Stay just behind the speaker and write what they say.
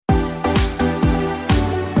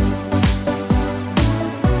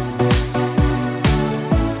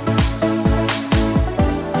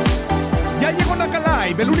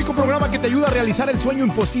que te ayuda a realizar el sueño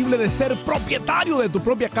imposible de ser propietario de tu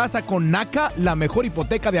propia casa con NACA, la mejor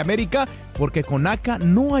hipoteca de América, porque con NACA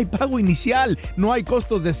no hay pago inicial, no hay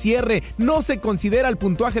costos de cierre, no se considera el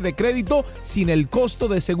puntuaje de crédito sin el costo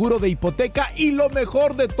de seguro de hipoteca y lo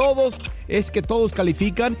mejor de todos es que todos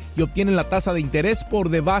califican y obtienen la tasa de interés por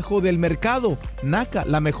debajo del mercado. NACA,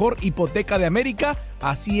 la mejor hipoteca de América,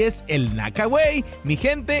 así es el NACA Way. Mi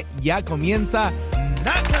gente, ya comienza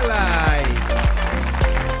NACA Live.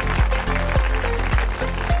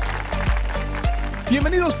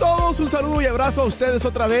 Bienvenidos todos, un saludo y abrazo a ustedes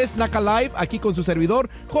otra vez, NACA Live, aquí con su servidor,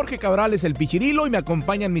 Jorge Cabrales, el Pichirilo, y me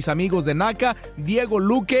acompañan mis amigos de NACA, Diego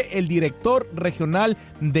Luque, el director regional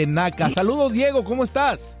de NACA. Saludos, Diego, ¿cómo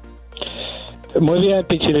estás? Muy bien,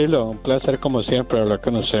 Pichirilo, un placer como siempre hablar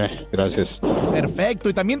con usted, gracias. Perfecto,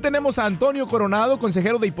 y también tenemos a Antonio Coronado,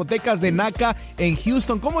 consejero de hipotecas de NACA en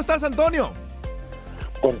Houston. ¿Cómo estás, Antonio?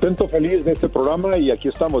 Contento, feliz de este programa y aquí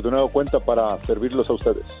estamos de nuevo cuenta para servirlos a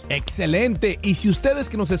ustedes. Excelente. Y si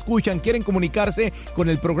ustedes que nos escuchan quieren comunicarse con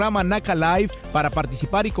el programa NACA Live para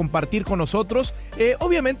participar y compartir con nosotros,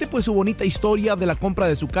 obviamente pues su bonita historia de la compra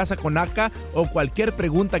de su casa con NACA o cualquier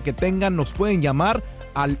pregunta que tengan, nos pueden llamar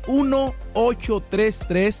al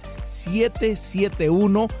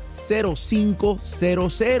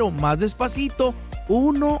 1-833-771-0500. Más despacito,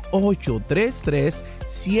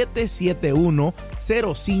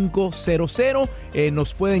 1-833-771-0500.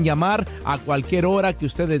 Nos pueden llamar a cualquier hora que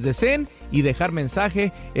ustedes deseen y dejar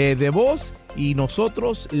mensaje de voz y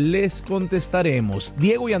nosotros les contestaremos.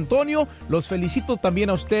 Diego y Antonio, los felicito también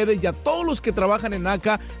a ustedes y a todos los que trabajan en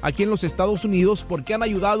NACA aquí en los Estados Unidos porque han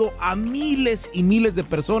ayudado a miles y miles de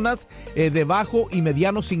personas de bajo y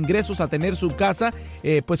medianos ingresos a tener su casa,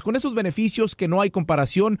 pues con esos beneficios que no hay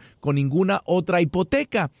comparación con ninguna otra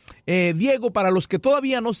hipoteca. Diego, para los que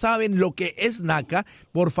todavía no saben lo que es NACA,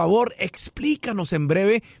 por favor explícanos en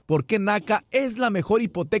breve por qué NACA es la mejor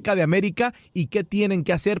hipoteca de América y qué tienen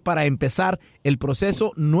que hacer para empezar el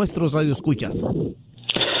proceso nuestros radioescuchas.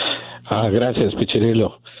 Gracias,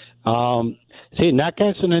 Pichirilo. Sí, NACA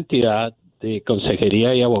es una entidad de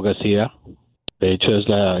consejería y abogacía. De hecho, es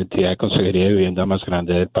la entidad de consejería de vivienda más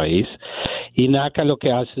grande del país. Y NACA lo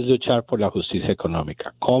que hace es luchar por la justicia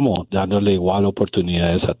económica. ¿Cómo? Dándole igual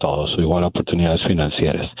oportunidades a todos, o igual oportunidades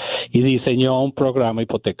financieras. Y diseñó un programa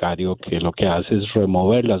hipotecario que lo que hace es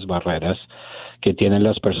remover las barreras que tienen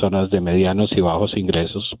las personas de medianos y bajos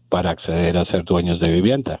ingresos para acceder a ser dueños de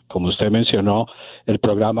vivienda. Como usted mencionó, el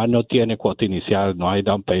programa no tiene cuota inicial, no hay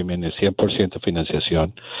down payment, es 100%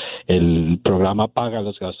 financiación. El programa paga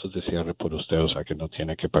los gastos de cierre por usted, o sea que no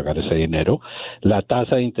tiene que pagar ese dinero. La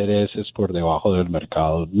tasa de interés es por debajo del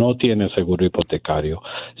mercado, no tiene seguro hipotecario,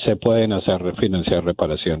 se pueden hacer refinanciar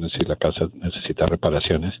reparaciones si la casa necesita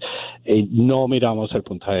reparaciones. No miramos el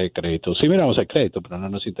puntaje de crédito, sí miramos el crédito, pero no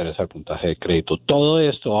nos interesa el puntaje de crédito. Todo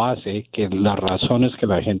esto hace que las razones que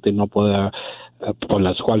la gente no pueda, por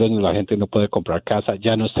las cuales la gente no puede comprar casa,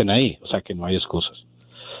 ya no estén ahí, o sea que no hay excusas.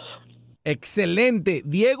 Excelente,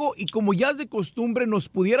 Diego, y como ya es de costumbre, ¿nos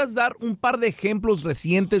pudieras dar un par de ejemplos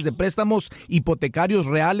recientes de préstamos hipotecarios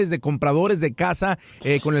reales de compradores de casa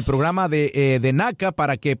con el programa de NACA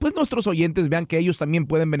para que pues nuestros oyentes vean que ellos también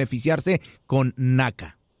pueden beneficiarse con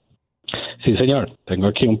NACA? Sí, señor, tengo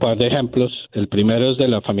aquí un par de ejemplos. El primero es de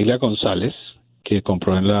la familia González, que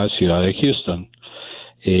compró en la ciudad de Houston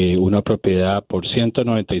una propiedad por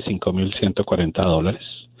 $195,140.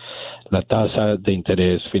 La tasa de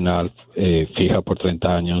interés final fija por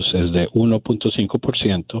 30 años es de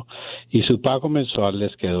 1.5% y su pago mensual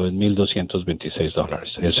les quedó en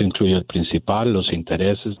 $1,226. Eso incluye el principal, los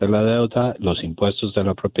intereses de la deuda, los impuestos de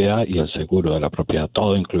la propiedad y el seguro de la propiedad,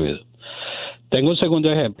 todo incluido. Tengo un segundo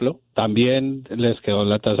ejemplo, también les quedó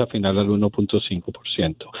la tasa final al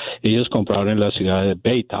 1.5%. Ellos compraron en la ciudad de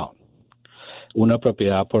Baytown una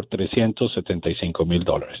propiedad por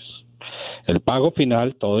 $375,000. El pago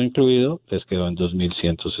final, todo incluido, les quedó en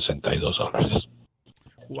 $2,162.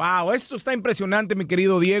 Wow, esto está impresionante, mi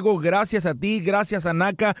querido Diego. Gracias a ti, gracias a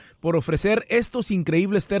NACA por ofrecer estos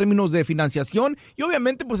increíbles términos de financiación y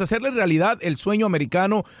obviamente pues hacerle realidad el sueño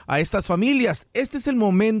americano a estas familias. Este es el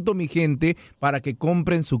momento, mi gente, para que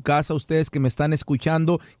compren su casa. Ustedes que me están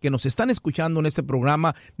escuchando, que nos están escuchando en este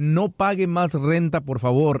programa, no pague más renta, por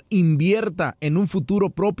favor. Invierta en un futuro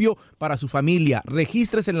propio para su familia.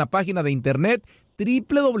 Regístrese en la página de internet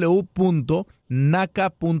www.naca.com.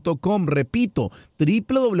 Repito,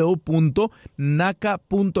 www.naca.com,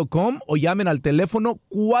 o llamen al teléfono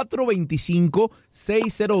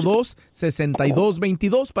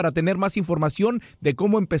 425-602-6222 para tener más información de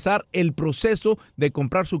cómo empezar el proceso de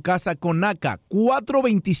comprar su casa con NACA.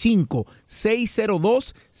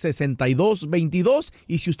 425-602-6222.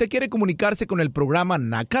 Y si usted quiere comunicarse con el programa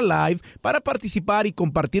NACA Live para participar y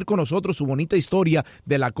compartir con nosotros su bonita historia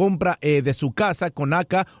de la compra de su casa con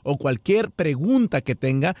NACA, o cualquier pregunta que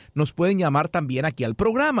tenga, nos pueden llamar también aquí al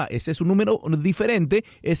programa. Ese es un número diferente,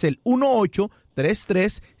 es el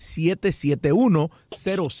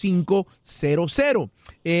 1-833-771-0500.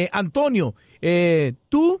 Antonio,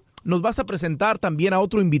 tú nos vas a presentar también a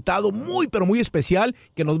otro invitado muy, pero muy especial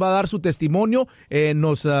que nos va a dar su testimonio.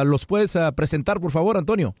 ¿Los puedes presentar, por favor,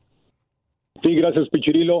 Antonio? Sí, gracias,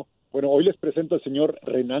 Pichirilo. Bueno, hoy les presento al señor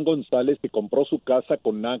Renan González, que compró su casa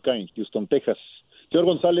con NACA en Houston, Texas. Señor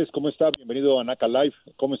González, ¿cómo está? Bienvenido a NACA Live.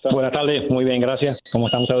 ¿Cómo está? Buenas tardes, muy bien, gracias. ¿Cómo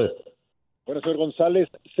están ustedes? Bueno, señor González,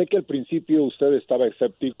 sé que al principio usted estaba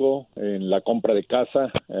escéptico en la compra de casa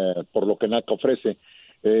por lo que NACA ofrece.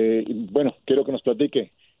 Bueno, quiero que nos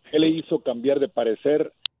platique. ¿Qué le hizo cambiar de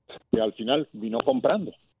parecer que al final vino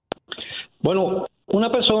comprando? Bueno, una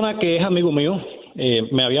persona que es amigo mío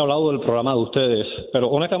me había hablado del programa de ustedes, pero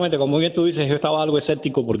honestamente, como bien tú dices, yo estaba algo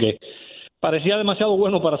escéptico porque parecía demasiado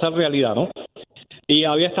bueno para ser realidad, ¿no? Y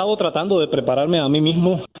había estado tratando de prepararme a mí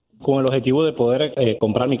mismo con el objetivo de poder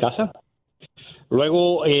comprar mi casa.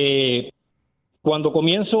 Luego, cuando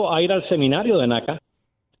comienzo a ir al seminario de NACA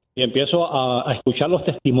y empiezo a escuchar los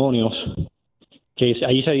testimonios que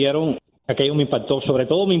ahí se dieron, aquello me impactó. Sobre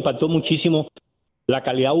todo me impactó muchísimo la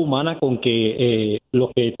calidad humana con que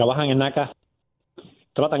los que trabajan en NACA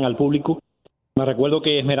tratan al público. Me recuerdo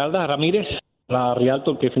que Esmeralda Ramírez, la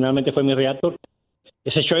realtor, que finalmente fue mi realtor,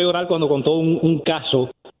 se echó a llorar cuando contó un caso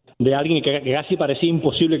de alguien que casi parecía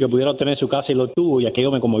imposible que pudiera obtener su casa y lo tuvo, y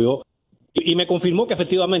aquello me conmovió. Y me confirmó que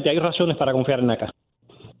efectivamente hay razones para confiar en NACA.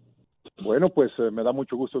 Bueno, pues me da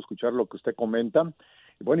mucho gusto escuchar lo que usted comenta.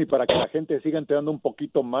 Bueno, y para que la gente siga enterando un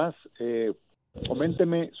poquito más,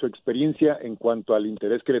 coménteme su experiencia en cuanto al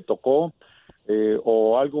interés que le tocó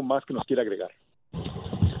o algo más que nos quiera agregar.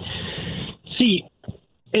 Sí,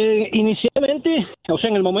 inicialmente, o sea,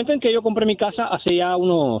 en el momento en que yo compré mi casa, hace ya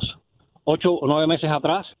unos 8 o 9 meses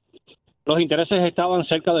atrás, los intereses estaban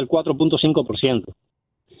cerca del 4.5%.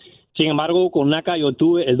 Sin embargo, con NACA yo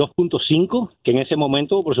tuve el 2.5, que en ese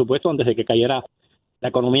momento, por supuesto, antes de que cayera la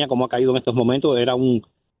economía como ha caído en estos momentos, era un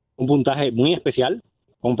puntaje muy especial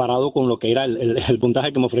comparado con lo que era el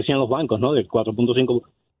puntaje que me ofrecían los bancos, ¿no? Del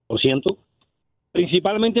 4.5%.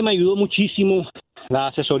 Principalmente me ayudó muchísimo la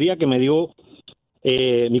asesoría que me dio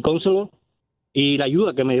mi counselor y la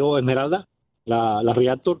ayuda que me dio Esmeralda, la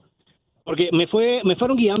realtor, porque me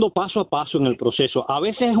fueron guiando paso a paso en el proceso. A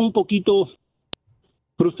veces es un poquito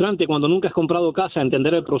frustrante cuando nunca has comprado casa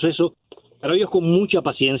entender el proceso, pero ellos con mucha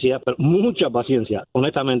paciencia,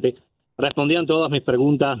 honestamente, respondían todas mis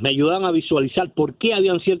preguntas, me ayudaban a visualizar por qué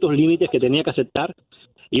habían ciertos límites que tenía que aceptar.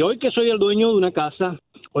 Y hoy que soy el dueño de una casa,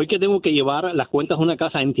 hoy que tengo que llevar las cuentas de una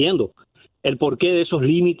casa, entiendo el porqué de esos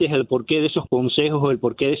límites, el porqué de esos consejos, el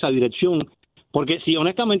porqué de esa dirección. Porque si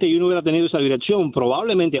honestamente yo no hubiera tenido esa dirección,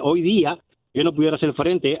 probablemente hoy día yo no pudiera hacer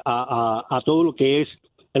frente a todo lo que es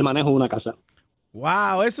el manejo de una casa.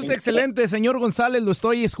 Wow, eso es excelente, señor González, lo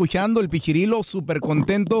estoy escuchando, el Pichirilo, súper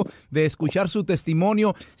contento de escuchar su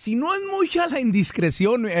testimonio. Si no es mucha la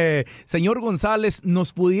indiscreción, señor González,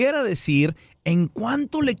 ¿nos pudiera decir en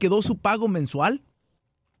cuánto le quedó su pago mensual?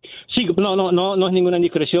 Sí, no es ninguna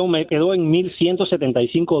indiscreción, me quedó en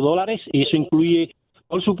 $1,175 y eso incluye,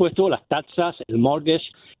 por supuesto, las taxas, el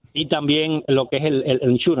mortgage y también lo que es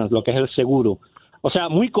el insurance, lo que es el seguro. O sea,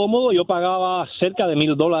 muy cómodo. Yo pagaba cerca de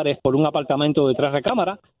 $1,000 por un apartamento de 3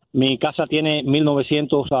 recámaras. Mi casa tiene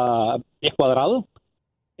 1,900 pies cuadrados.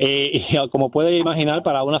 Y como puede imaginar,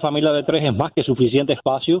 para una familia de 3 es más que suficiente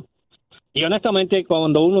espacio. Y honestamente,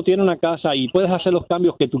 cuando uno tiene una casa y puedes hacer los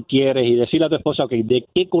cambios que tú quieres y decirle a tu esposa, okay, ¿de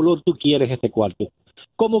qué color tú quieres este cuarto?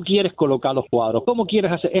 ¿Cómo quieres colocar los cuadros? ¿Cómo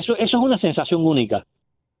quieres hacer? Eso es una sensación única.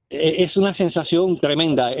 Es una sensación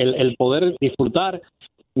tremenda el poder disfrutar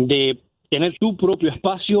de tener tu propio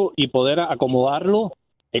espacio y poder acomodarlo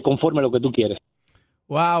conforme a lo que tú quieres.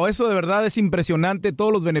 Wow, eso de verdad es impresionante,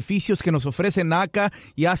 todos los beneficios que nos ofrece NACA.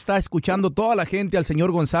 Ya está escuchando toda la gente al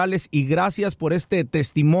señor González y gracias por este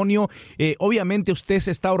testimonio. Obviamente usted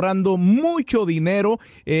se está ahorrando mucho dinero,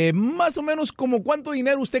 más o menos como cuánto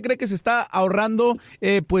dinero usted cree que se está ahorrando,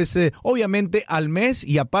 obviamente al mes,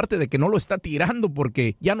 y aparte de que no lo está tirando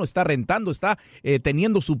porque ya no está rentando, está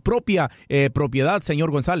teniendo su propia propiedad,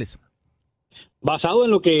 señor González. Basado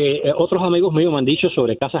en lo que otros amigos míos me han dicho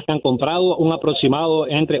sobre casas que han comprado, un aproximado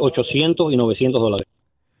entre $800 y $900.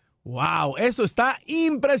 Wow, eso está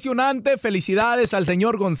impresionante. Felicidades al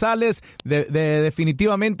señor González.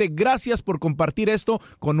 Definitivamente, gracias por compartir esto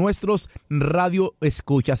con nuestros radio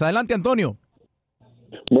escuchas. Adelante, Antonio.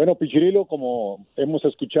 Bueno, Pichirilo, como hemos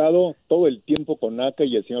escuchado todo el tiempo con NACA,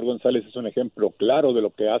 y el señor González es un ejemplo claro de lo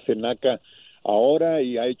que hace NACA ahora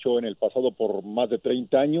y ha hecho en el pasado por más de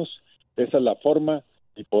 30 años. Esa es la forma,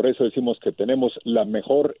 y por eso decimos que tenemos la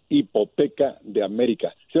mejor hipoteca de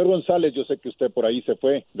América. Señor González, yo sé que usted por ahí se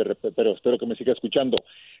fue, pero espero que me siga escuchando.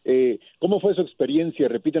 ¿Cómo fue su experiencia?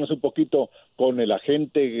 Repítenos un poquito con el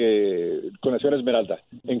agente, con la señora Esmeralda.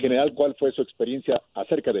 En general, ¿cuál fue su experiencia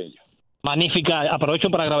acerca de ella? Magnífica. Aprovecho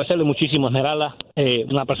para agradecerle muchísimo a Esmeralda,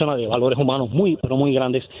 una persona de valores humanos muy, pero muy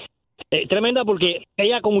grandes. Tremenda, porque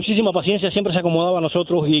ella con muchísima paciencia siempre se acomodaba a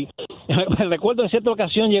nosotros, y me recuerdo en cierta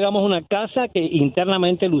ocasión llegamos a una casa que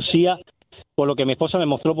internamente lucía, por lo que mi esposa me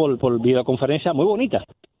mostró por videoconferencia, muy bonita.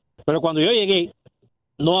 Pero cuando yo llegué,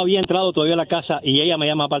 no había entrado todavía a la casa y ella me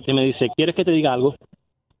llama aparte y me dice: ¿quieres que te diga algo?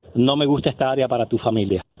 No me gusta esta área para tu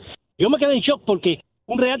familia. Yo me quedé en shock, porque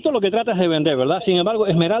un realtor lo que trata es de vender, ¿verdad? Sin embargo,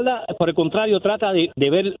 Esmeralda, por el contrario, trata de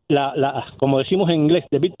ver como decimos en inglés,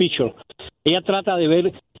 the big picture. Ella trata de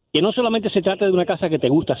ver que no solamente se trata de una casa que te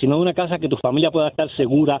gusta, sino de una casa que tu familia pueda estar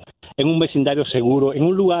segura, en un vecindario seguro, en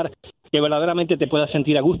un lugar que verdaderamente te pueda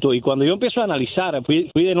sentir a gusto. Y cuando yo empiezo a analizar,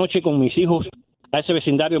 fui de noche con mis hijos a ese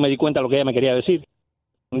vecindario, me di cuenta de lo que ella me quería decir.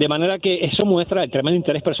 De manera que eso muestra el tremendo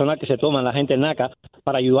interés personal que se toma la gente en NACA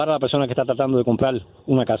para ayudar a la persona que está tratando de comprar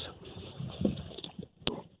una casa.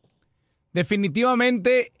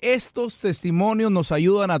 Definitivamente estos testimonios nos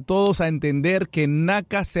ayudan a todos a entender que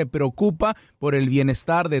NACA se preocupa por el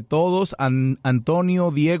bienestar de todos.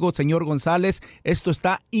 Antonio, Diego, señor González, esto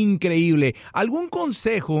está increíble. ¿Algún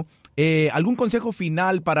consejo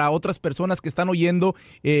final para otras personas que están oyendo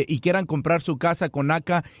y quieran comprar su casa con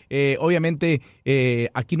NACA? Obviamente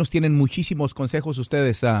aquí nos tienen muchísimos consejos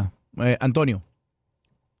ustedes, Antonio.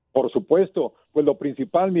 Por supuesto, pues lo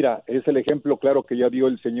principal, mira, es el ejemplo claro que ya dio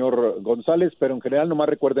el señor González, pero en general nomás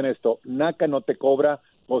recuerden esto: NACA no te cobra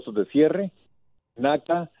costos de cierre,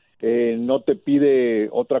 NACA no te pide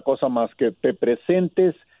otra cosa más que te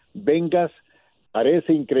presentes, vengas.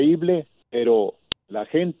 Parece increíble, pero la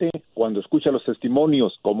gente cuando escucha los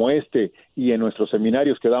testimonios como este y en nuestros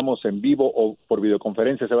seminarios que damos en vivo o por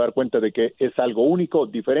videoconferencia se va a dar cuenta de que es algo único,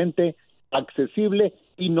 diferente, accesible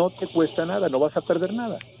y no te cuesta nada, no vas a perder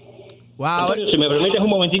nada. Wow. Antonio, si me permites un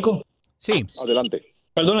momentico. Sí. Adelante.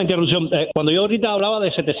 Perdón la interrupción. Cuando yo ahorita hablaba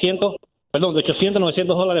de $800,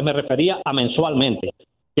 $900 me refería a mensualmente.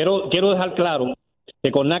 Quiero dejar claro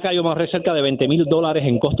que con NACA yo me ahorré cerca de $20,000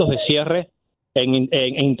 en costos de cierre, en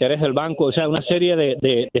interés del banco, o sea, una serie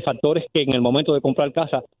de factores que en el momento de comprar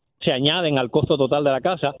casa se añaden al costo total de la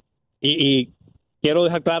casa, y quiero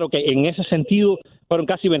dejar claro que en ese sentido fueron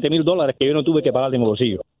casi $20,000 que yo no tuve que pagar de mi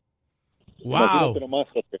bolsillo. Wow.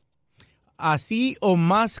 Así o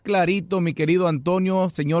más clarito, mi querido Antonio,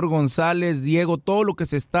 señor González, Diego, todo lo que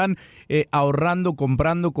se están ahorrando,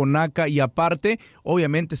 comprando con NACA, y aparte,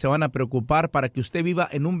 obviamente se van a preocupar para que usted viva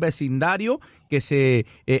en un vecindario que se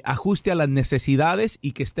ajuste a las necesidades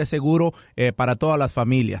y que esté seguro para todas las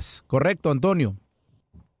familias. ¿Correcto, Antonio?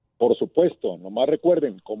 Por supuesto, nomás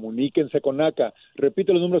recuerden, comuníquense con NACA.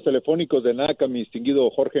 Repite los números telefónicos de NACA, mi distinguido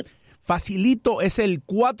Jorge. Facilito, es el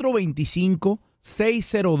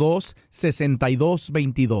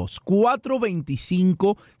 425-602-6222.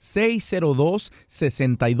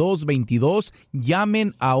 425-602-6222.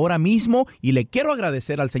 Llamen ahora mismo, y le quiero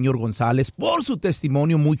agradecer al señor González por su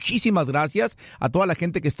testimonio. Muchísimas gracias a toda la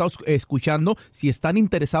gente que está escuchando. Si están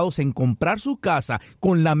interesados en comprar su casa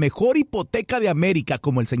con la mejor hipoteca de América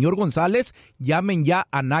como el señor González, llamen ya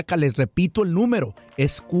a NACA. Les repito el número,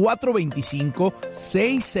 es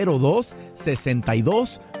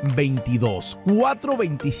 425-602-6222.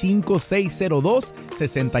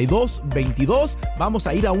 425-602-6222. Vamos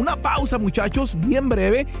a ir a una pausa, muchachos, bien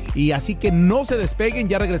breve, y así que no se despeguen,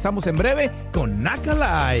 ya regresamos en breve con NACA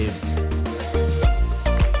Live.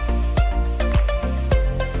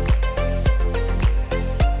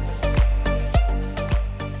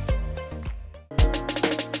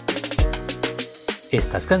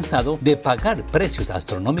 ¿Estás cansado de pagar precios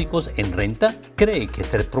astronómicos en renta? ¿Cree que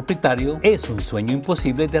ser propietario es un sueño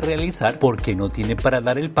imposible de realizar porque no tiene para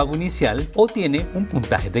dar el pago inicial o tiene un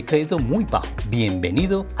puntaje de crédito muy bajo?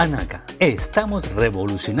 Bienvenido a NACA. Estamos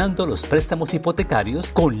revolucionando los préstamos hipotecarios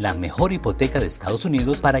con la mejor hipoteca de Estados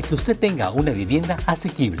Unidos para que usted tenga una vivienda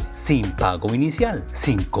asequible, sin pago inicial,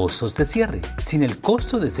 sin costos de cierre, sin el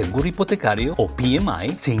costo de seguro hipotecario o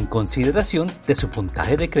PMI, sin consideración de su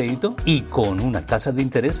puntaje de crédito y con una tasa de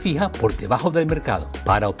interés fija por debajo del mercado.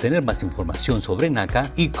 Para obtener más información sobre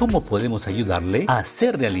NACA y cómo podemos ayudarle a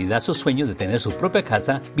hacer realidad su sueño de tener su propia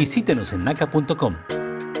casa, visítenos en naca.com.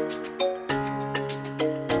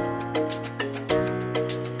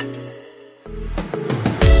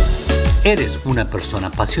 Eres una persona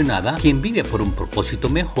apasionada quien vive por un propósito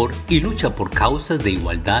mejor y lucha por causas de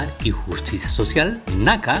igualdad y justicia social.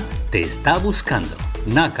 NACA te está buscando.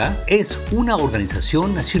 NACA es una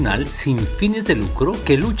organización nacional sin fines de lucro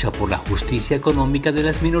que lucha por la justicia económica de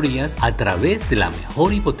las minorías a través de la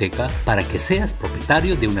mejor hipoteca para que seas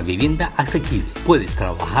propietario de una vivienda asequible. Puedes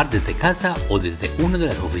trabajar desde casa o desde una de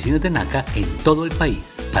las oficinas de NACA en todo el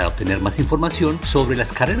país. Para obtener más información sobre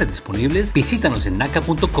las carreras disponibles, visítanos en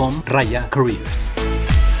naca.com/careers.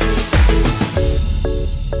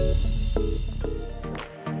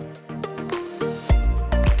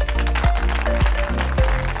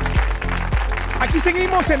 Aquí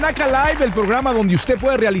seguimos en NACA Live, el programa donde usted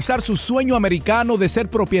puede realizar su sueño americano de ser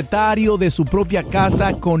propietario de su propia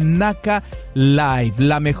casa con NACA Live,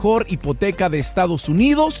 la mejor hipoteca de Estados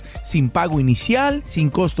Unidos, sin pago inicial, sin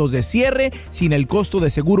costos de cierre, sin el costo de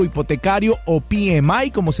seguro hipotecario o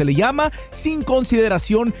PMI, como se le llama, sin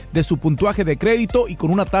consideración de su puntuaje de crédito y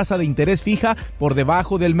con una tasa de interés fija por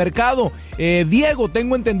debajo del mercado. Diego,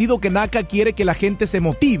 tengo entendido que NACA quiere que la gente se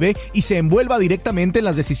motive y se envuelva directamente en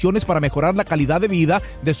las decisiones para mejorar la calidad de vida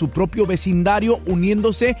de su propio vecindario,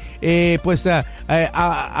 uniéndose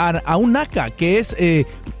a un NACA, que es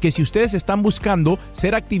que si ustedes están buscando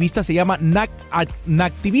ser activistas, se llama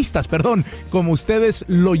NACtivistas, como ustedes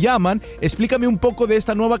lo llaman. Explícame un poco de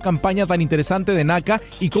esta nueva campaña tan interesante de NACA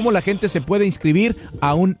y cómo la gente se puede inscribir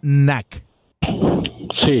a un NAC.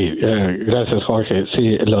 Sí, gracias, Jorge.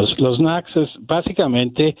 Sí, los NACs es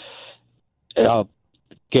básicamente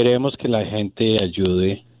queremos que la gente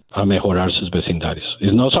ayude a mejorar sus vecindarios. Y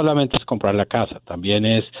no solamente es comprar la casa, también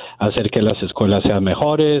es hacer que las escuelas sean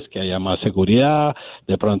mejores, que haya más seguridad,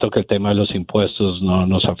 de pronto que el tema de los impuestos no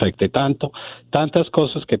nos afecte tanto, tantas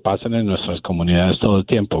cosas que pasan en nuestras comunidades todo el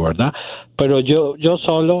tiempo, ¿verdad? Pero yo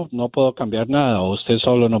solo no puedo cambiar nada, o usted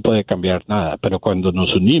solo no puede cambiar nada, pero cuando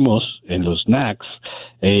nos unimos en los NACs,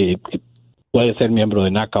 puede ser miembro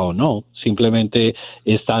de NACA o no, simplemente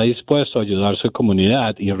está dispuesto a ayudar a su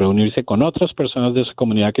comunidad y reunirse con otras personas de su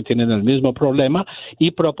comunidad que tienen el mismo problema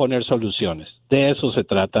y proponer soluciones. De eso se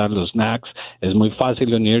trata los NACs, es muy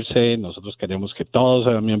fácil unirse, nosotros queremos que todos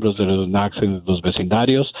sean miembros de los NACs en los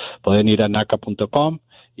vecindarios, pueden ir a naca.com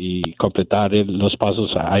y completar los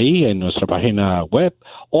pasos ahí en nuestra página web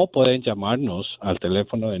o pueden llamarnos al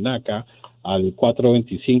teléfono de NACA al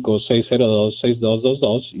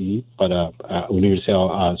 425-602-6222 y para unirse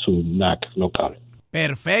a su NAC local.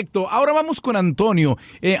 Perfecto. Ahora vamos con Antonio.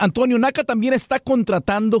 Antonio, NACA también está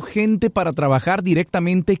contratando gente para trabajar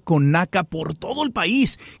directamente con NACA por todo el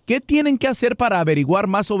país. ¿Qué tienen que hacer para averiguar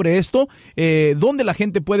más sobre esto? ¿Dónde la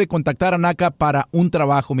gente puede contactar a NACA para un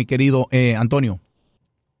trabajo, mi querido Antonio?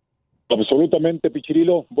 Absolutamente,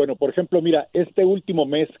 Pichirilo. Bueno, por ejemplo, mira, este último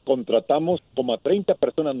mes contratamos como a 30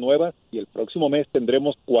 personas nuevas y el próximo mes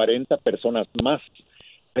tendremos 40 personas más.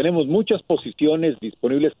 Tenemos muchas posiciones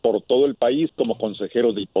disponibles por todo el país como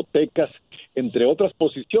consejeros de hipotecas, entre otras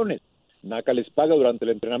posiciones. NACA les paga durante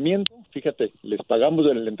el entrenamiento, fíjate, les pagamos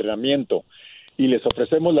el entrenamiento y les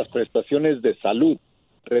ofrecemos las prestaciones de salud,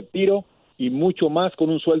 retiro y mucho más con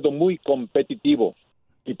un sueldo muy competitivo.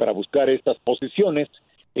 Y para buscar estas posiciones,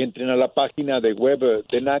 entren a la página de web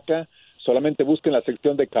de NACA, solamente busquen la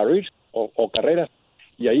sección de careers o carreras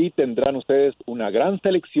y ahí tendrán ustedes una gran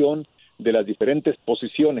selección de las diferentes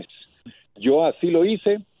posiciones. Yo así lo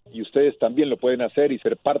hice y ustedes también lo pueden hacer y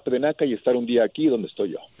ser parte de NACA y estar un día aquí donde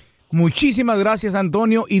estoy yo. Muchísimas gracias,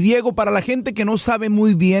 Antonio. Y Diego, para la gente que no sabe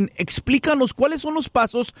muy bien, explícanos cuáles son los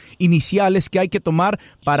pasos iniciales que hay que tomar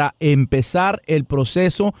para empezar el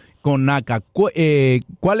proceso con NACA.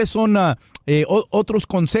 ¿Cuáles son otros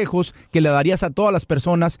consejos que le darías a todas las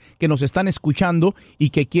personas que nos están escuchando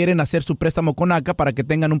y que quieren hacer su préstamo con NACA para que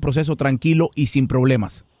tengan un proceso tranquilo y sin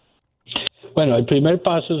problemas? Bueno, el primer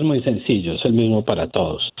paso es muy sencillo, es el mismo para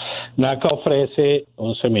todos. NACA ofrece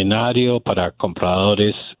un seminario para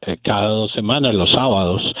compradores cada 2 semanas, los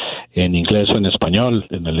sábados, en inglés o en español,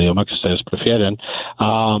 en el idioma que ustedes prefieran.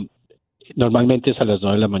 Normalmente es a las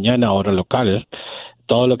 9 de la mañana, hora local.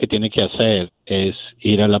 Todo lo que tiene que hacer es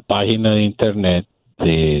ir a la página de internet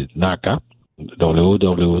de NACA,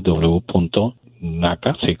 www.naca,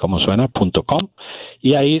 así como suena, .com,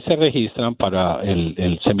 y ahí se registran para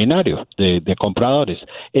el seminario de compradores.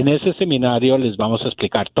 En ese seminario les vamos a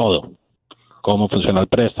explicar todo: cómo funciona el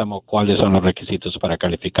préstamo, cuáles son los requisitos para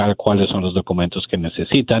calificar, cuáles son los documentos que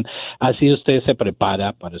necesitan. Así usted se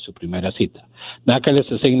prepara para su primera cita. NACA les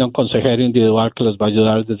asigna un consejero individual que los va a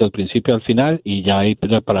ayudar desde el principio al final, y ya ahí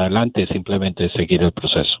para adelante simplemente seguir el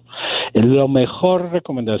proceso. La mejor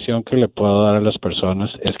recomendación que le puedo dar a las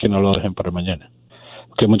personas es que no lo dejen para mañana,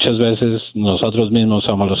 porque muchas veces nosotros mismos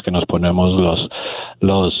somos los que nos ponemos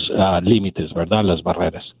los límites, ¿verdad? Las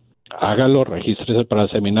barreras. Hágalo, regístrese para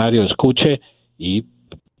el seminario, escuche y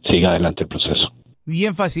siga adelante el proceso.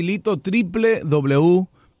 Bien facilito,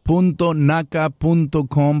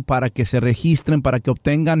 www.naca.com para que se registren, para que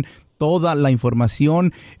obtengan toda la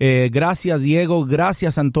información. Gracias, Diego,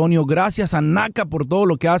 gracias, Antonio, gracias a NACA por todo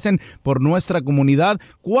lo que hacen por nuestra comunidad.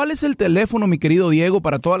 ¿Cuál es el teléfono, mi querido Diego,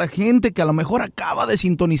 para toda la gente que a lo mejor acaba de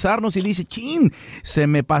sintonizarnos y dice, chin, se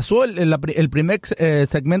me pasó el primer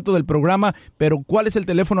segmento del programa, pero cuál es el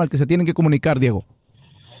teléfono al que se tienen que comunicar, Diego?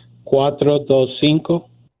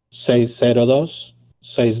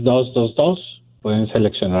 425-602-6222. Pueden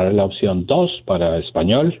seleccionar la opción 2 para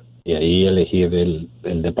español y ahí elegir el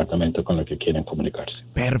departamento con el que quieren comunicarse.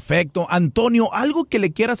 Perfecto. Antonio, ¿algo que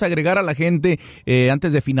le quieras agregar a la gente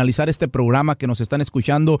antes de finalizar este programa que nos están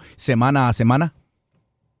escuchando semana a semana?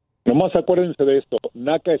 Nomás acuérdense de esto: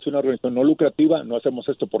 NACA es una organización no lucrativa, no hacemos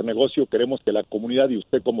esto por negocio, queremos que la comunidad y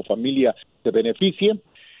usted como familia se beneficie.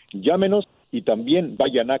 Llámenos y también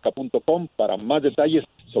vaya a naca.com para más detalles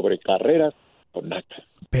sobre carreras con NACA.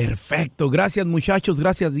 Perfecto, gracias muchachos,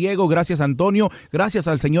 gracias Diego, gracias Antonio, gracias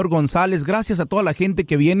al señor González, gracias a toda la gente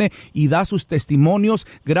que viene y da sus testimonios,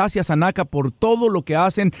 gracias a NACA por todo lo que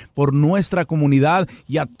hacen por nuestra comunidad,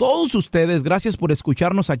 y a todos ustedes, gracias por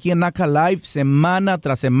escucharnos aquí en NACA Live semana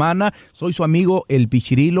tras semana. Soy su amigo El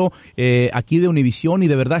Pichirilo, aquí de Univisión, y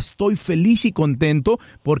de verdad estoy feliz y contento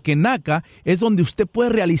porque NACA es donde usted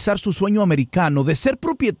puede realizar su sueño americano de ser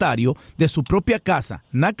propietario de su propia casa.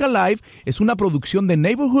 NACA Live es una producción de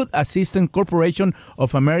Neighborhood Assistance Corporation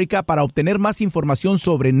of America. Para obtener más información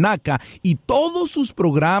sobre NACA y todos sus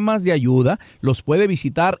programas de ayuda, los puede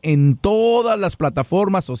visitar en todas las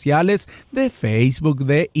plataformas sociales de Facebook,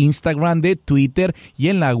 de Instagram, de Twitter y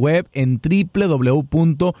en la web en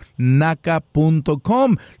www.naca.com.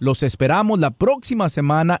 Los esperamos la próxima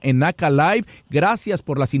semana en NACA Live. Gracias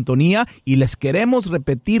por la sintonía y les queremos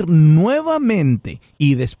repetir nuevamente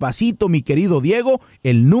y despacito, mi querido Diego,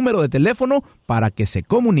 el número de teléfono para que se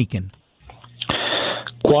comuniquen.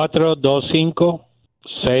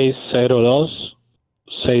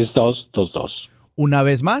 425-602-6222. Una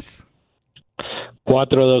vez más.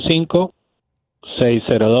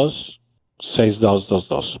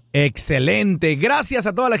 425-602-6222. Excelente. Gracias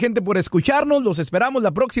a toda la gente por escucharnos. Los esperamos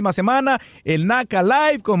la próxima semana. El NACA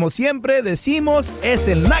Live, como siempre decimos, es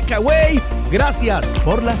el NACA Way. Gracias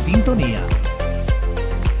por la sintonía.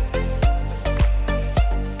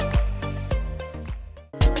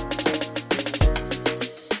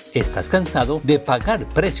 ¿Estás cansado de pagar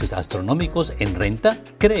precios astronómicos en renta?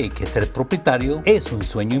 ¿Cree que ser propietario es un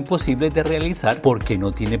sueño imposible de realizar porque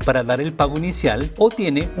no tiene para dar el pago inicial o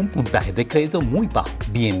tiene un puntaje de crédito muy bajo?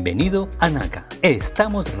 Bienvenido a NACA.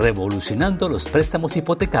 Estamos revolucionando los préstamos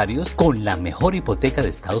hipotecarios con la mejor hipoteca de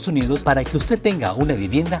Estados Unidos para que usted tenga una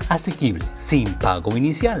vivienda asequible, sin pago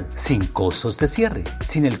inicial, sin costos de cierre,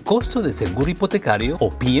 sin el costo de seguro hipotecario o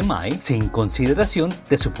PMI, sin consideración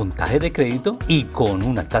de su puntaje de crédito y con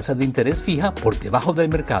una tasa de interés fija por debajo del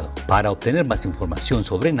mercado. Para obtener más información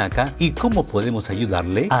sobre NACA y cómo podemos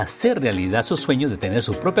ayudarle a hacer realidad su sueño de tener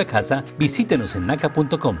su propia casa, visítenos en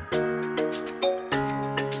naca.com.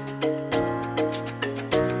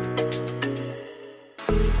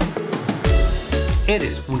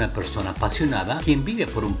 ¿Eres una persona apasionada quien vive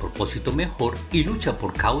por un propósito mejor y lucha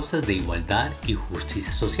por causas de igualdad y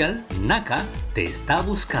justicia social? NACA te está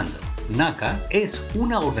buscando. NACA es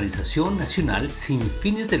una organización nacional sin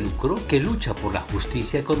fines de lucro que lucha por la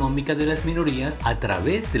justicia económica de las minorías a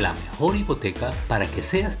través de la mejor hipoteca para que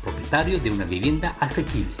seas propietario de una vivienda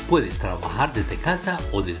asequible. Puedes trabajar desde casa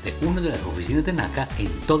o desde una de las oficinas de NACA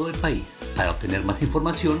en todo el país. Para obtener más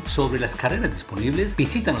información sobre las carreras disponibles,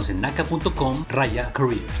 visítanos en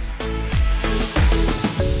naca.com/careers.